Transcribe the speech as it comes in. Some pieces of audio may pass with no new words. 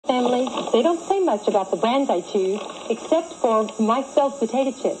They don't say much about the brands I choose, except for Mike Sells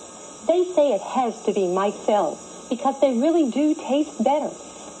potato chips. They say it has to be Mike Sells, because they really do taste better.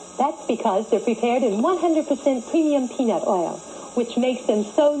 That's because they're prepared in 100% premium peanut oil, which makes them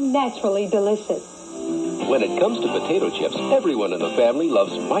so naturally delicious. When it comes to potato chips, everyone in the family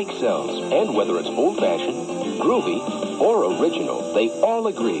loves Mike Sells. And whether it's old-fashioned, groovy, or original, they all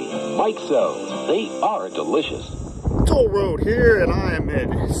agree. Mike Sells. They are delicious. Toll Road here, and I am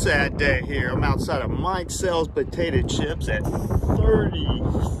in sad day here. I'm outside of Mike Sells Potato Chips at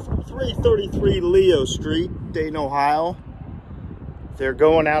 333 Leo Street, Dayton, Ohio. They're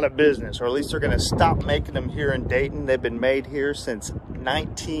going out of business, or at least they're going to stop making them here in Dayton. They've been made here since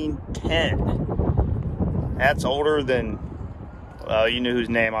 1910. That's older than, well, you knew whose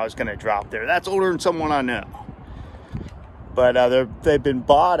name I was going to drop there. That's older than someone I know. But they've been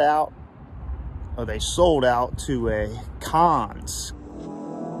bought out, or they sold out to a Conn's.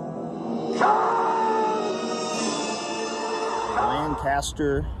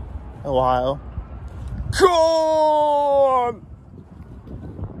 Lancaster, Ohio. Conn!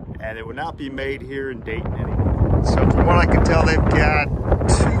 And it would not be made here in Dayton anymore. So from what I can tell, they've got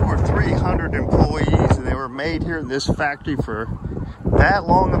 200 or 300 employees, and they were made here in this factory for that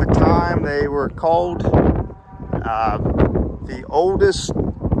long of a time. They were called the oldest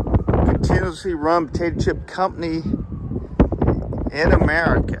continuously run potato chip company in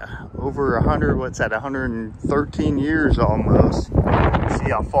America. Over 113 years almost. See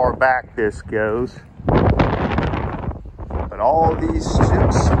how far back this goes. But all of these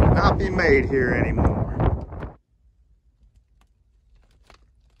chips will not be made here anymore.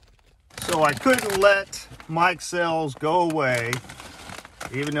 So I couldn't let Mike Sells go away,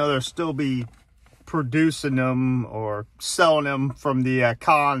 even though they'll still be producing them or selling them from the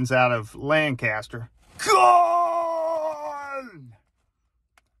Conns out of Lancaster. Conn!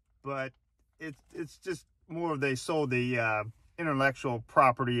 But it's just more of they sold the intellectual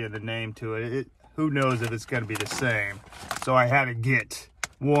property of the name to it. Who knows if it's going to be the same. So I had to get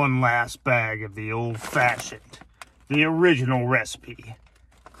one last bag of the old-fashioned, the original recipe.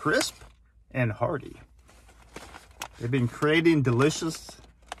 Crisp and hearty. They've been creating delicious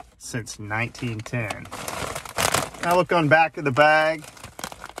since 1910. Now look on back of the bag.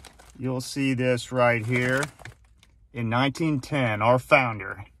 You'll see this right here. In 1910, our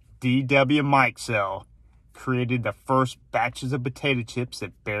founder, D.W. Mike Sells, created the first batches of potato chips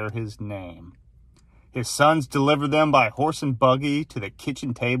that bear his name. His sons delivered them by horse and buggy to the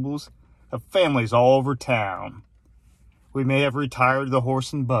kitchen tables of families all over town. We may have retired the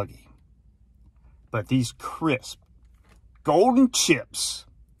horse and buggy, but these crisp, golden chips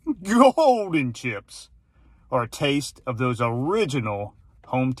are a taste of those original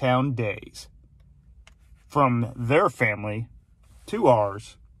hometown days. From their family to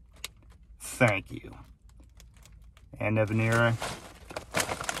ours, thank you. End of an era.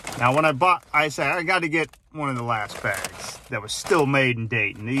 Now, when I said I got to get one of the last bags that was still made in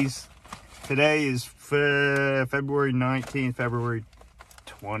Dayton. Today is February 19th, February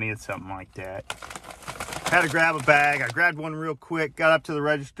 20th, something like that. Had to grab a bag. I grabbed one real quick, got up to the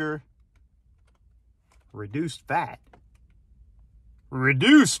register. Reduced fat.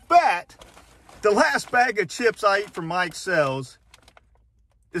 Reduced fat? The last bag of chips I eat from Mike Sells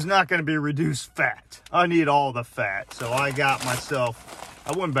is not going to be reduced fat. I need all the fat. So I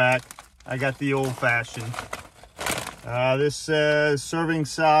went back. I got the old-fashioned. This says serving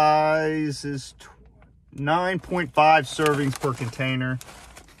size is 9.5 servings per container.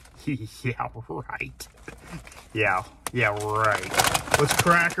 Yeah, right. Yeah, right. Let's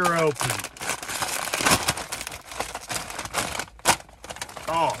crack her open.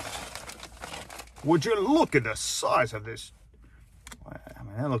 Oh, would you look at the size of this? I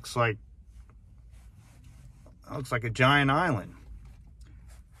mean, that looks like a giant island.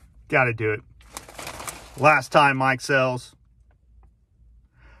 Got to do it. Last time, Mike Sells.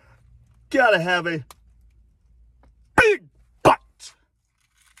 Got to have a big butt.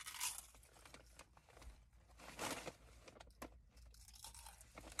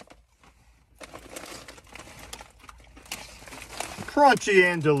 Crunchy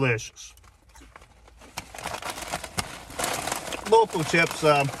and delicious. Local chips.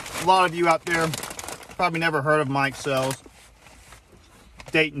 A lot of you out there probably never heard of Mike Sells.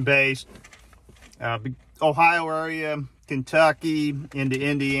 Dayton based. Ohio area, Kentucky, into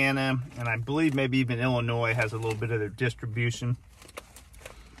Indiana, and I believe maybe even Illinois has a little bit of their distribution.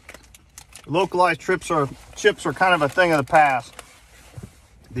 Localized chips are kind of a thing of the past.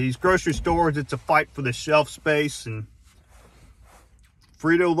 These grocery stores, it's a fight for the shelf space, and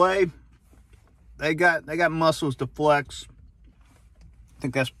Frito-Lay, they got muscles to flex. I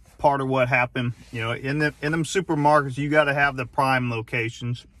think that's part of what happened. You know, in them supermarkets, you got to have the prime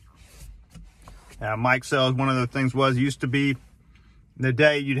locations. Mike Sells, one of the things was, used to be the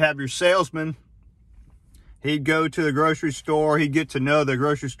day you'd have your salesman. He'd go to the grocery store. He'd get to know the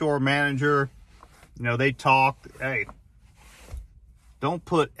grocery store manager. You know, they talked. Hey, don't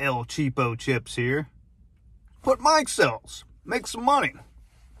put El Cheapo chips here. Put Mike Sells. Make some money.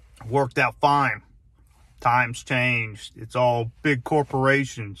 Worked out fine. Times changed. It's all big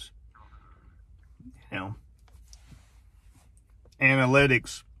corporations. You know,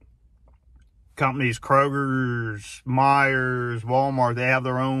 analytics companies, Kroger's, Myers, Walmart, they have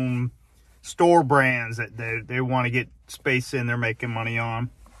their own store brands that they want to get space in, they're making money on.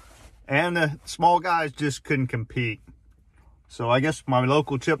 And the small guys just couldn't compete. So I guess my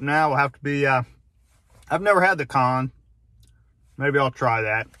local chip now will have to be, I've never had the Conn. Maybe I'll try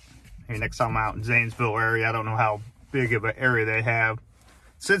that. Hey, next time I'm out in Zanesville area, I don't know how big of an area they have.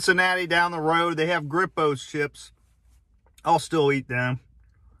 Cincinnati down the road, they have Grippo's chips. I'll still eat them.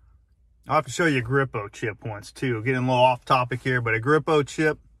 I'll have to show you a Grippo chip once too. Getting a little off topic here, but a Grippo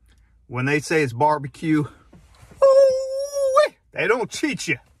chip, when they say it's barbecue, ooh, they don't cheat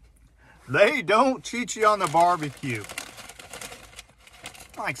you. They don't cheat you on the barbecue.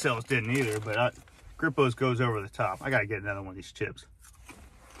 Mike Sells didn't either, but Grippo's goes over the top. I gotta get another one of these chips.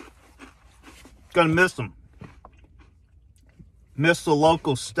 Gonna miss them. Miss the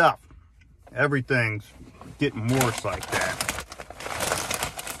local stuff. Everything's getting worse like that.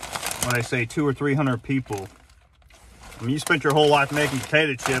 When they say 200 or 300 people, I mean, you spent your whole life making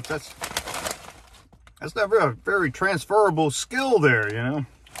potato chips. That's not a very transferable skill there, you know.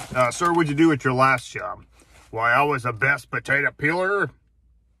 Sir, what'd you do at your last job? Why, I was the best potato peeler.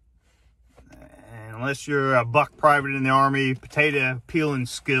 And unless you're a buck private in the Army, potato peeling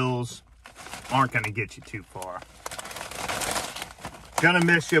skills aren't going to get you too far. Gonna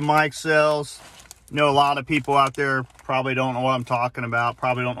miss you, Mike Sells. You know, a lot of people out there probably don't know what I'm talking about.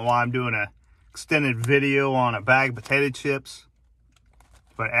 Probably don't know why I'm doing an extended video on a bag of potato chips.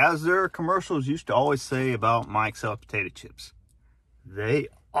 But as their commercials used to always say about Mike Sells potato chips, they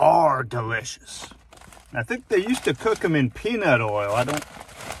are delicious. And I think they used to cook them in peanut oil. I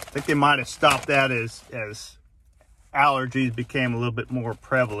think they might have stopped that as allergies became a little bit more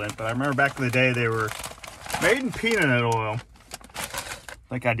prevalent. But I remember back in the day they were made in peanut oil.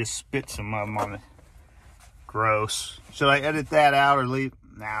 I think I just spit some of them on the... Gross. Should I edit that out or leave?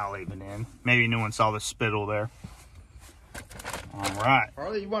 Nah, I'll leave it in. Maybe no one saw the spittle there. All right.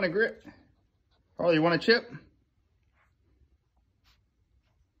 Harley, you want a grip? Harley, you want a chip?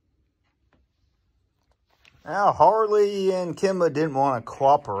 Now, Harley and Kimba didn't want to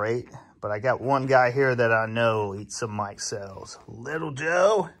cooperate, but I got one guy here that I know eats some Mike Sells. Little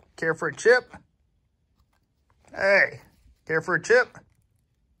Joe, care for a chip? Hey, care for a chip?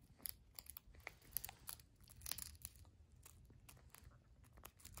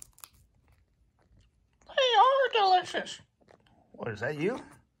 Delicious. What, is that you?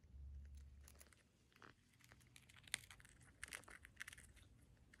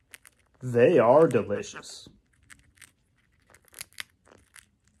 They are delicious.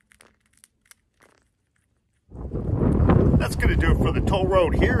 That's going to do it for the toll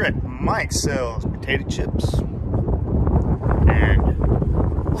road here at Mike Sells Potato Chips. And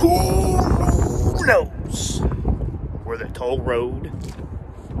who knows where the toll road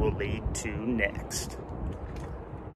will lead to next.